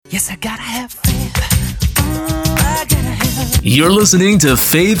Yes, I gotta have faith. I gotta have. You're listening to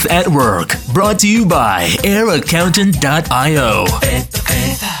Faith at Work, brought to you by AirAccountant.io.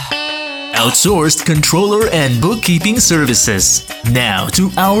 Outsourced controller and bookkeeping services. Now to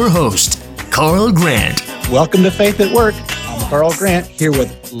our host, Carl Grant. Welcome to Faith at Work. I'm Carl Grant, here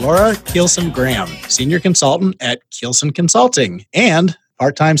with Laura Kielson Graham, Senior Consultant at Kielson Consulting and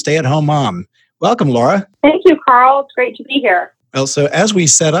part-time stay-at-home mom. Welcome, Laura. Thank you, Carl. It's great to be here. Well, so as we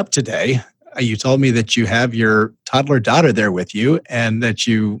set up today, you told me that you have your toddler daughter there with you and that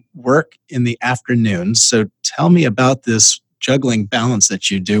you work in the afternoons. So tell me about this juggling balance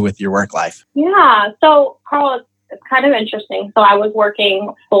that you do with your work life. Yeah. So, Carl, it's kind of interesting. So I was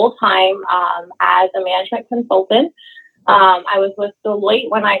working full-time as a management consultant. I was with Deloitte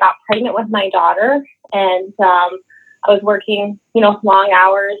when I got pregnant with my daughter. And I was working, long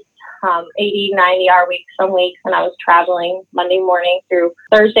hours. 80, 90-hour weeks some weeks, and I was traveling Monday morning through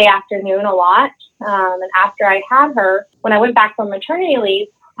Thursday afternoon a lot. And after I had her, when I went back from maternity leave,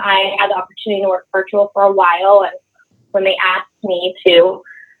 I had the opportunity to work virtual for a while. And when they asked me to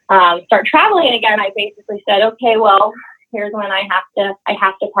start traveling again, I basically said, okay, well, here's when I have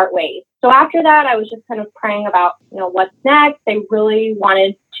to part ways. So after that, I was just kind of praying about, what's next. I really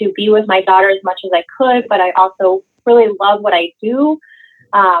wanted to be with my daughter as much as I could, but I also really love what I do.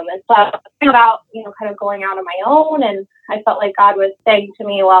 And so I was thinking about, kind of going out on my own. And I felt like God was saying to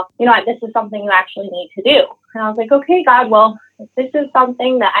me, well, this is something you actually need to do. And I was like, okay, God, well, if this is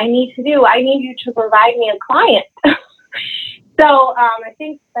something that I need to do, I need you to provide me a client. So I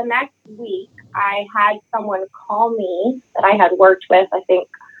think the next week I had someone call me that I had worked with, I think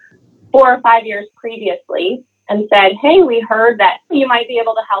 4 or 5 years previously, and said, hey, we heard that you might be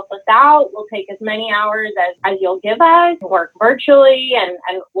able to help us out. We'll take as many hours as you'll give us, work virtually, and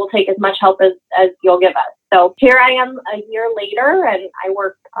we'll take as much help as you'll give us. So here I am a year later, and I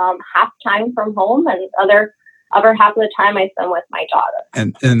work half-time from home, and other half of the time I spend with my daughter.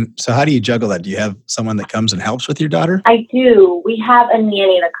 And so how do you juggle that? Do you have someone that comes and helps with your daughter? I do. We have a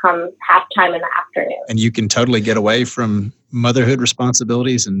nanny that comes half-time in the afternoon. And you can totally get away from motherhood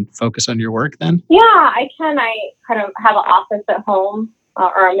responsibilities and focus on your work then? Yeah, I can. I kind of have an office at home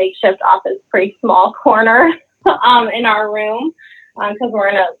or a makeshift office, pretty small corner in our room because we're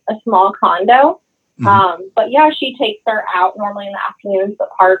in a small condo. Mm-hmm. But yeah, she takes her out normally in the afternoons, the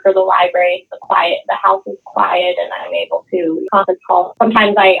park or the library. The house is quiet, and I'm able to conference call.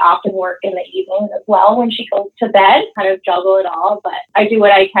 Sometimes I often work in the evenings as well when she goes to bed, kind of juggle it all. But I do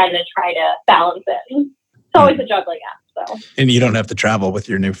what I can to try to balance it. It's always a juggling act. So. And you don't have to travel with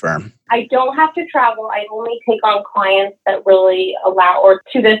your new firm? I don't have to travel. I only take on clients that really allow, or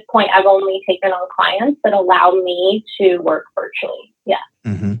to this point, I've only taken on clients that allow me to work virtually. Yeah.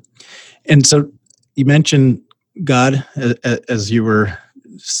 Mm-hmm. And so you mentioned God as you were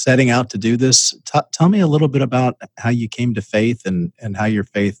setting out to do this. Tell me a little bit about how you came to faith and how your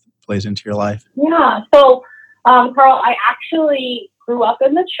faith plays into your life. Yeah. So, Carl, I actually grew up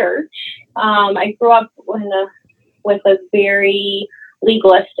in the church. I grew up with a very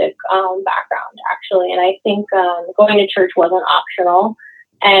legalistic background, actually. And I think going to church wasn't optional.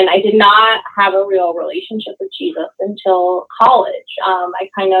 And I did not have a real relationship with Jesus until college. I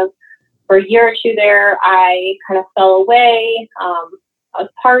kind of, for a year or two there, I kind of fell away. I was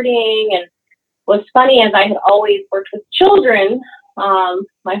partying. And what's funny is I had always worked with children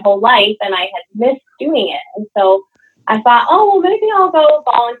my whole life, and I had missed doing it. And so I thought, well, maybe I'll go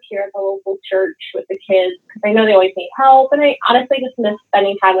volunteer at the local church with the kids because I know they always need help. And I honestly just miss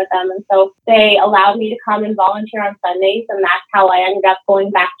spending time with them. And so they allowed me to come and volunteer on Sundays. And that's how I ended up going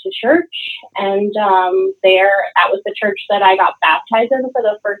back to church. And that was the church that I got baptized in for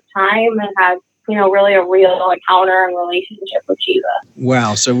the first time and had, really a real encounter and relationship with Jesus.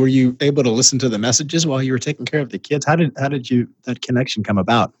 Wow. So were you able to listen to the messages while you were taking care of the kids? How did that connection come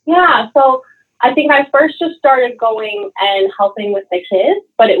about? Yeah. So I think I first just started going and helping with the kids,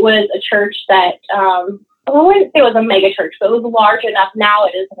 but it was a church that, I wouldn't say it was a mega church, but it was large enough. Now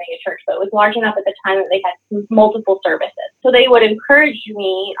it is a mega church, but it was large enough at the time that they had multiple services. So they would encourage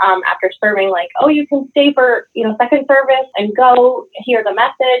me after serving, like, you can stay for, second service and go hear the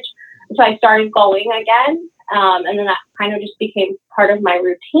message. So I started going again. And then that kind of just became part of my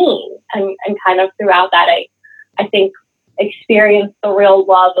routine. And kind of throughout that, I think, experienced the real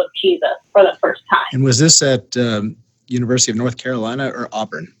love of Jesus for the first time. And was this at University of North Carolina or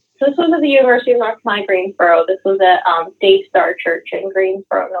Auburn? So this was at the University of North Carolina, Greensboro. This was at Daystar Church in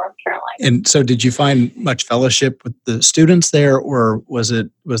Greensboro, North Carolina. And so did you find much fellowship with the students there, or was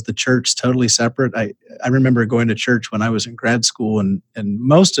the church totally separate? I remember going to church when I was in grad school, and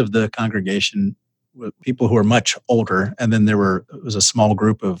most of the congregation with people who were much older, and then it was a small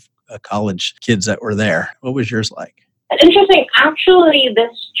group of college kids that were there. What was yours like? Interesting. Actually,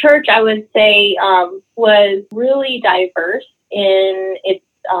 this church, I would say, was really diverse in its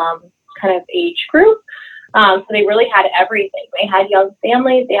kind of age group. So they really had everything. They had young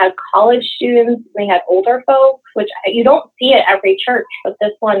families, they had college students, they had older folks, which you don't see at every church, but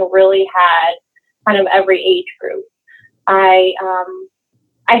this one really had kind of every age group.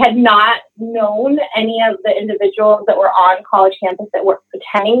 I had not known any of the individuals that were on college campus that were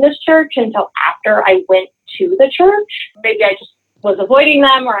attending this church until after I went to the church. Maybe I just was avoiding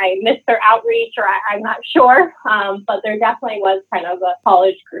them, or I missed their outreach, or I'm not sure. But there definitely was kind of a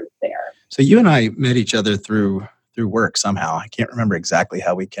college group there. So you and I met each other through work somehow. I can't remember exactly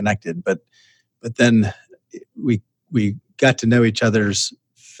how we connected, but then we got to know each other's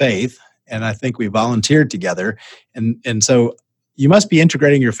faith, and I think we volunteered together. And so you must be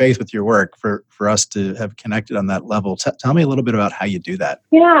integrating your faith with your work for us to have connected on that level. Tell me a little bit about how you do that.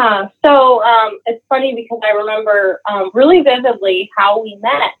 Yeah. So it's funny because I remember really vividly how we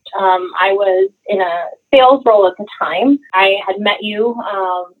met. I was in a sales role at the time. I had met you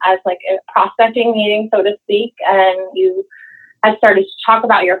as like a prospecting meeting, so to speak, and you had started to talk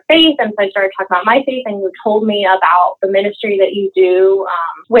about your faith, and so I started talking about my faith, and you told me about the ministry that you do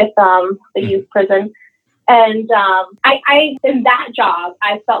with the youth prison. And I, in that job,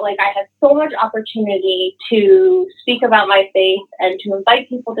 I felt like I had so much opportunity to speak about my faith and to invite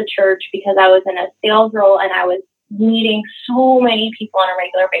people to church because I was in a sales role and I was meeting so many people on a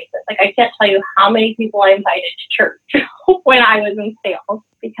regular basis. Like, I can't tell you how many people I invited to church when I was in sales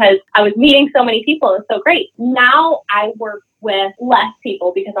because I was meeting so many people. It was so great. Now I work with less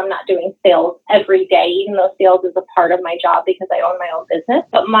people because I'm not doing sales every day, even though sales is a part of my job because I own my own business.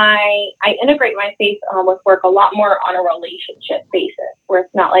 But I integrate my faith with work a lot more on a relationship basis, where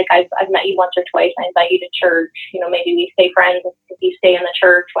it's not like I've met you once or twice, I invite you to church, maybe we stay friends if you stay in the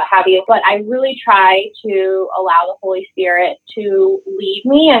church, what have you. But I really try to allow the Holy Spirit to lead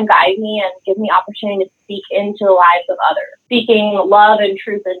me and guide me and give me opportunity to speak into the lives of others, speaking love and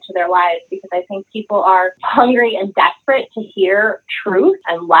truth into their lives, because I think people are hungry and desperate to hear truth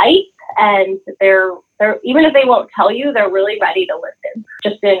and light, and they're even if they won't tell you, they're really ready to listen.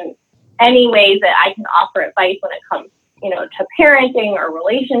 Just in any ways that I can offer advice when it comes, to parenting or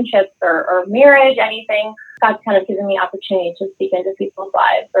relationships or marriage, anything. God's kind of given me opportunity to speak into people's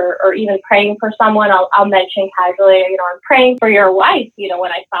lives, or even praying for someone. I'll mention casually, I'm praying for your wife.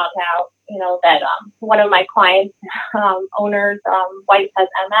 When I found out, that one of my clients' owners' wife has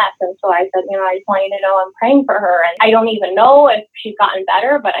MS, and so I said, I just want you to know I'm praying for her, and I don't even know if she's gotten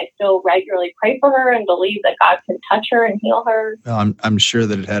better, but I still regularly pray for her and believe that God can touch her and heal her. Well, I'm sure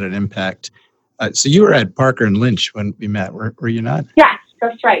that it had an impact. So you were at Parker and Lynch when we met, were you not? Yes,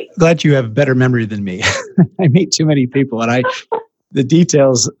 that's right. Glad you have a better memory than me. I meet too many people, and the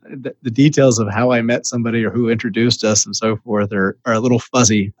details of how I met somebody or who introduced us and so forth are a little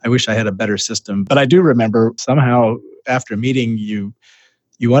fuzzy. I wish I had a better system, but I do remember somehow after meeting you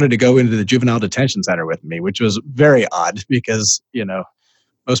wanted to go into the juvenile detention center with me, which was very odd because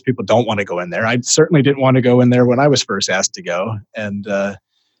most people don't want to go in there. I certainly didn't want to go in there when I was first asked to go, and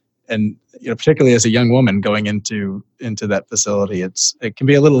particularly as a young woman going into that facility, it can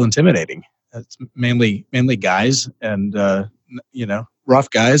be a little intimidating. It's mainly guys and rough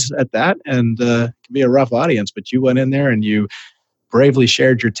guys at that, and it can be a rough audience. But you went in there and you bravely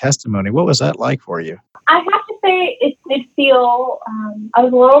shared your testimony. What was that like for you? I have to say it did feel. I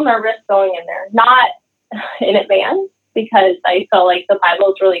was a little nervous going in there, not in advance, because I felt like the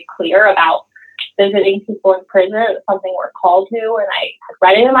Bible is really clear about visiting people in prison. It's something we're called to, and I had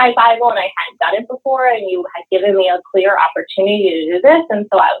read it in my Bible, and I hadn't done it before, and you had given me a clear opportunity to do this, and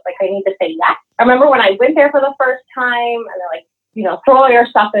so I was like, I need to say yes. I remember when I went there for the first time, and they're like, throw all your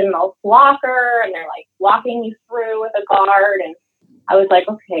stuff in the locker, and they're like walking you through with a guard, and I was like,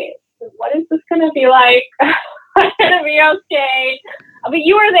 okay, what is this going to be like? I'm going to be okay. But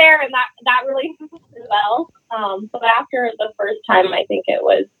you were there, and that really helped as well. But after the first time, I think it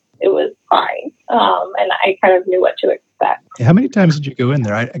was fine. And I kind of knew what to expect. How many times did you go in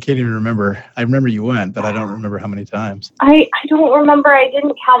there? I can't even remember. I remember you went, but I don't remember how many times. I don't remember. I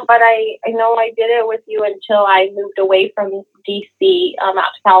didn't count, but I know I did it with you until I moved away from DC out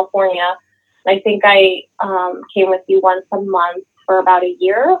to California. I think I came with you once a month for about a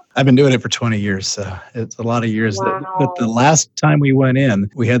year. I've been doing it for 20 years, so it's a lot of years. Wow. But the last time we went in,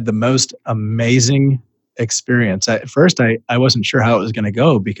 we had the most amazing experience. At first, I wasn't sure how it was going to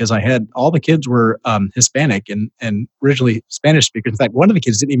go because I had all the kids were Hispanic and originally Spanish speakers. In fact, one of the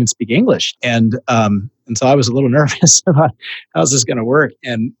kids didn't even speak English, and so I was a little nervous about how's this going to work.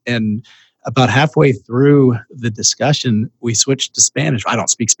 And about halfway through the discussion, we switched to Spanish. I don't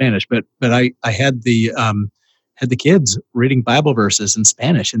speak Spanish, but I had the kids reading Bible verses in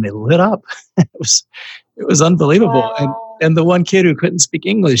Spanish, and they lit up. It was unbelievable. Wow. And the one kid who couldn't speak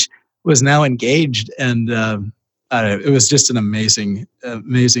English was now engaged, and it was just an amazing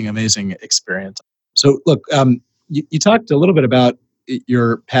experience. So look, you talked a little bit about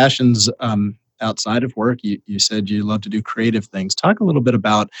your passions outside of work. You said you love to do creative things. Talk a little bit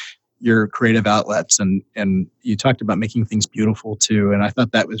about your creative outlets, and you talked about making things beautiful too. And I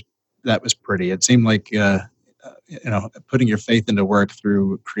thought that was pretty. It seemed like putting your faith into work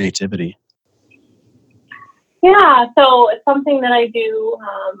through creativity. Yeah, so it's something that I do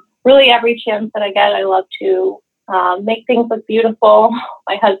really every chance that I get. I love to make things look beautiful.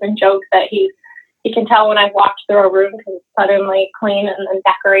 My husband jokes that he can tell when I've walked through a room because it's suddenly clean and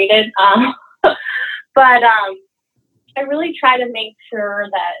decorated. But I really try to make sure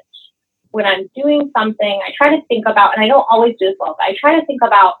that when I'm doing something, I try to think about, and I don't always do this well, but I try to think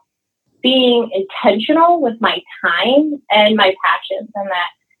about being intentional with my time and my passions, and that,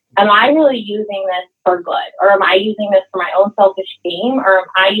 am I really using this for good? Or am I using this for my own selfish gain? Or am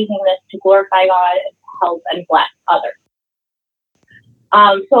I using this to glorify God and help and bless others?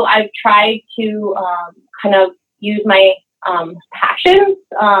 So I've tried to kind of use my passions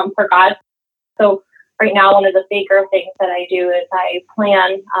for God. So right now, one of the bigger things that I do is I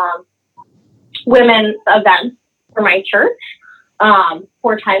plan women's events for my church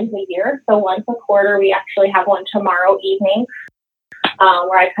 4 times a year. So once a quarter, we actually have one tomorrow evening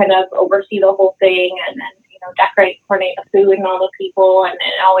where I kind of oversee the whole thing and then, decorate, coordinate the food and all the people. And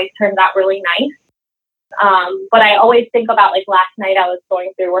it always turns out really nice. But I always think about, like last night I was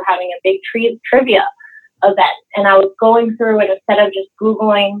going through, we're having a big trivia event. And I was going through, and instead of just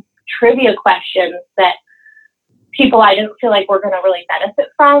Googling trivia questions that people I didn't feel like were going to really benefit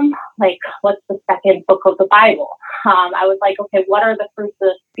from, like what's the second book of the Bible? I was like, okay, what are the fruits of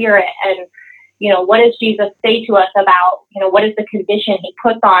the Spirit? And, what does Jesus say to us about, what is the condition he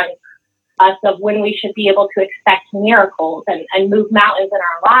puts on us of when we should be able to expect miracles and move mountains in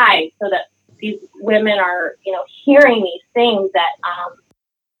our lives, so that these women are, hearing these things that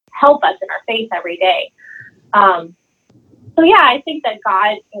help us in our faith every day. So yeah, I think that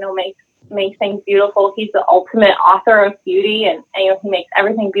God, makes things beautiful. He's the ultimate author of beauty, and he makes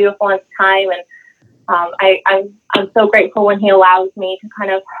everything beautiful in its time. And I'm so grateful when he allows me to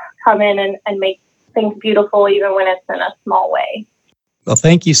kind of come in and make things beautiful, even when it's in a small way. Well,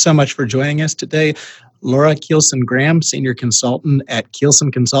 thank you so much for joining us today. Laura Keelson Graham, Senior Consultant at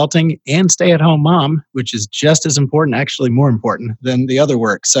Keelson Consulting and stay-at-home mom, which is just as important, actually more important than the other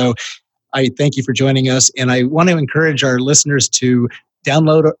work. So I thank you for joining us. And I want to encourage our listeners to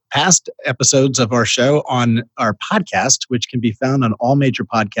download past episodes of our show on our podcast, which can be found on all major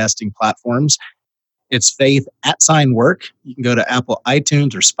podcasting platforms. It's Faith@Work. You can go to Apple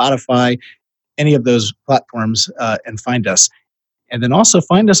iTunes or Spotify, any of those platforms, and find us. And then also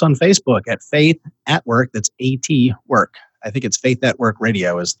find us on Facebook at Faith at Work. That's AT Work. I think it's Faith at Work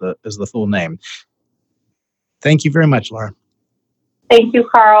Radio is the full name. Thank you very much, Laura. Thank you,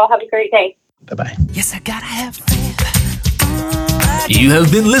 Carl. Have a great day. Bye-bye. Yes, I gotta have faith. You have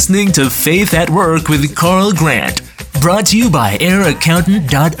been listening to Faith at Work with Carl Grant, brought to you by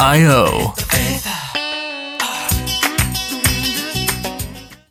AirAccountant.io.